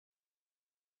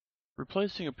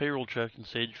Replacing a payroll check in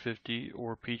Sage 50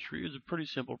 or Peachtree is a pretty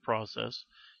simple process.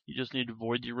 You just need to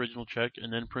void the original check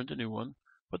and then print a new one.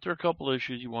 But there are a couple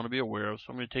issues you want to be aware of, so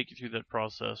I'm going to take you through that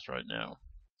process right now.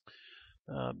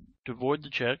 To void the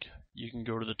check, you can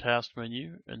go to the task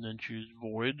menu and then choose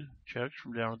Void Checks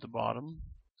from down at the bottom.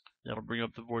 That'll bring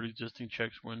up the Void Existing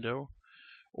Checks window.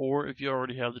 Or if you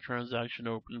already have the transaction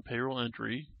open in Payroll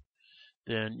Entry,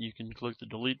 then you can click the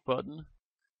Delete button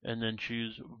and then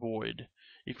choose Void.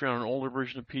 If you're on an older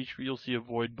version of Peachtree, you'll see a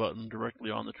Void button directly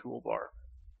on the toolbar.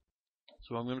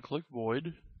 So I'm going to click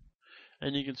Void,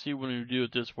 and you can see when you do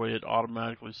it this way, it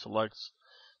automatically selects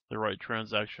the right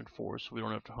transaction for us, so we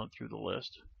don't have to hunt through the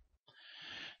list.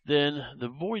 Then the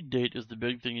void date is the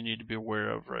big thing you need to be aware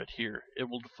of right here. It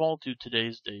will default to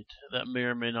today's date. That may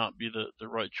or may not be the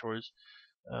right choice.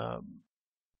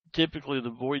 Typically,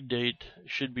 the void date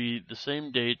should be the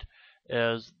same date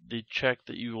as the check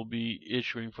that you will be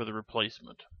issuing for the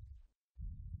replacement.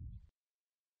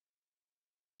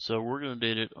 So we're going to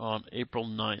date it on April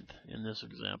 9th in this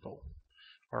example.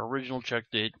 Our original check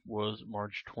date was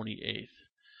March 28th.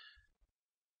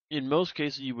 In most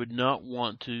cases, you would not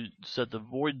want to set the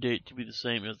void date to be the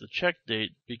same as the check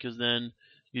date, because then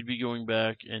you'd be going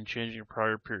back and changing a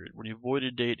prior period. When you void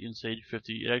a date in Sage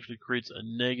 50, it actually creates a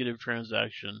negative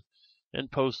transaction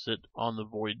and posts it on the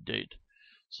void date.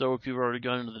 So if you've already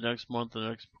gone into the next month,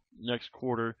 the next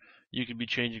quarter, you could be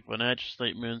changing financial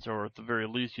statements, or at the very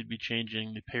least, you'd be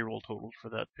changing the payroll totals for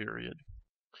that period.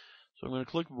 So I'm going to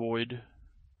click Void,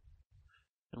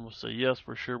 and we'll say yes,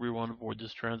 for sure we want to void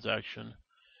this transaction.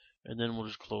 And then we'll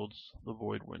just close the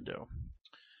void window.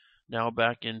 Now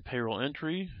back in Payroll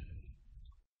Entry,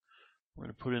 we're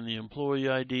going to put in the employee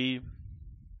ID.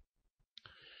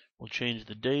 We'll change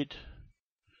the date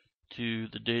to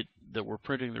the date that we're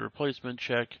printing the replacement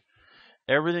check.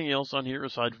 Everything else on here,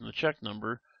 aside from the check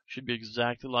number, should be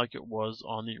exactly like it was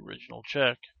on the original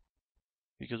check,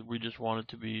 because we just want it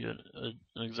to be an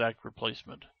exact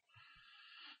replacement.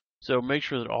 So make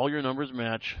sure that all your numbers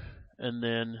match, and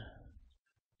then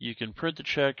you can print the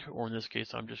check, or in this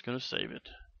case, I'm just going to save it.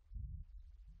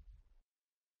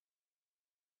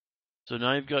 So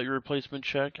now you've got your replacement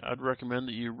check. I'd recommend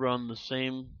that you run the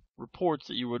same reports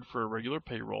that you would for a regular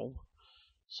payroll.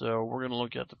 So we're going to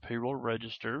look at the payroll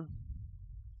register.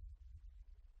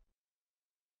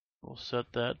 We'll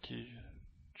set that to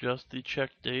just the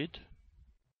check date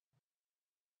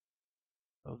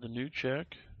of the new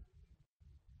check.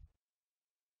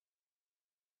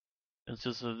 And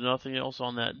since there's nothing else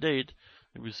on that date,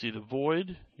 we see the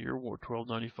void here,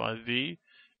 1295V,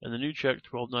 and the new check,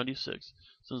 1296.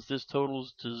 Since this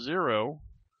totals to 0,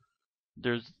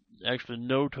 there's actually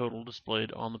no total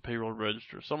displayed on the payroll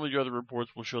register. Some of your other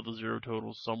reports will show the 0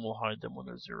 totals, some will hide them when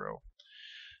they're 0.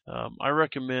 I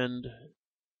recommend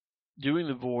doing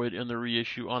the void and the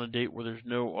reissue on a date where there's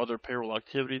no other payroll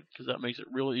activity, because that makes it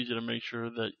really easy to make sure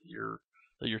that your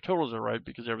totals are right,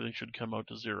 because everything should come out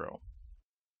to 0.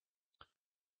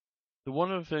 The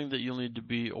one other thing that you'll need to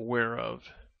be aware of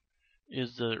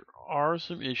is there are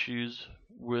some issues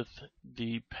with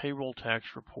the payroll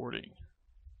tax reporting.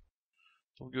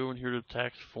 So we'll go in here to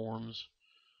tax forms,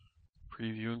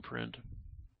 preview and print.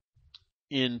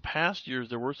 In past years,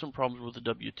 there were some problems with the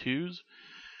W-2s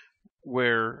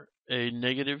where a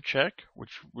negative check,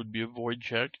 which would be a void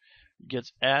check,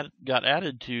 got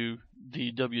added to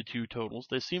the W-2 totals.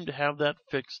 They seem to have that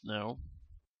fixed now.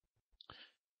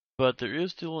 But there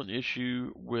is still an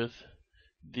issue with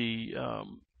the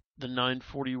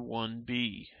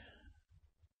 941B.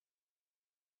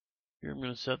 Here I'm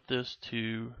going to set this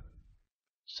to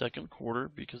second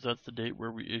quarter, because that's the date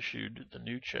where we issued the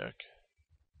new check.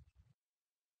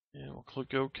 And we'll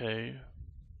click OK.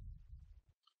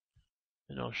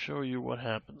 And I'll show you what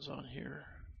happens on here.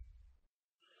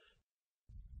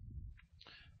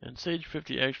 And Sage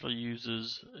 50 actually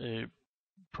uses a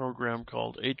program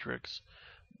called Atrix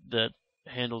that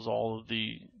handles all of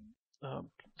the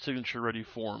signature ready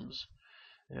forms,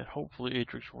 and hopefully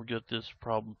Atrix will get this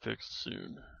problem fixed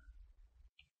soon.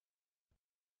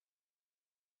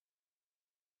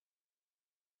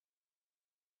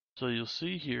 So you'll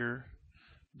see here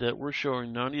that we're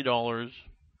showing $90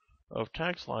 of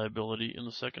tax liability in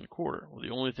the second quarter. Well,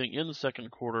 the only thing in the second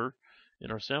quarter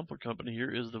in our sampler company here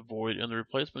is the void and the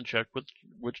replacement check,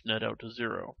 which net out to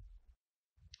 0.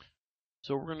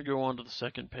 So we're going to go on to the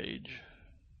second page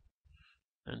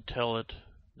and tell it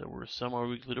that we're a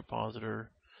semi-weekly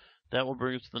depositor. That will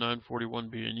bring us to the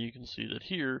 941B, and you can see that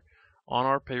here on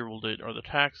our payroll date are the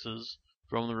taxes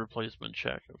from the replacement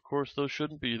check. Of course, those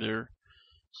shouldn't be there,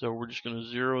 so we're just going to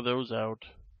 0 those out.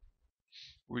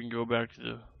 We can go back to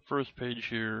the first page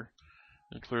here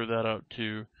and clear that out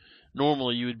too.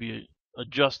 Normally you would be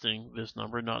adjusting this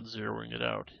number, not zeroing it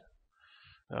out,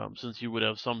 since you would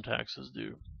have some taxes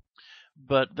due.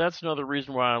 But that's another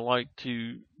reason why I like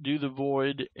to do the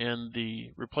void and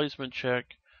the replacement check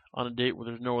on a date where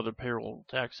there's no other payroll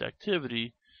tax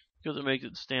activity, because it makes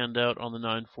it stand out on the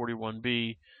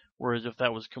 941B, whereas if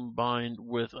that was combined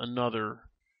with another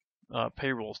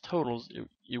payroll's totals,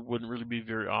 it wouldn't really be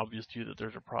very obvious to you that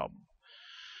there's a problem.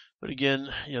 But again,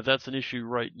 that's an issue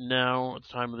right now at the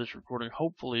time of this recording.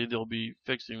 Hopefully they'll be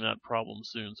fixing that problem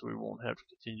soon, so we won't have to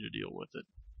continue to deal with it.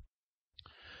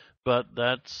 But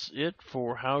that's it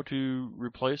for how to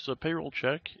replace a payroll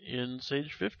check in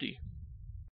Sage 50.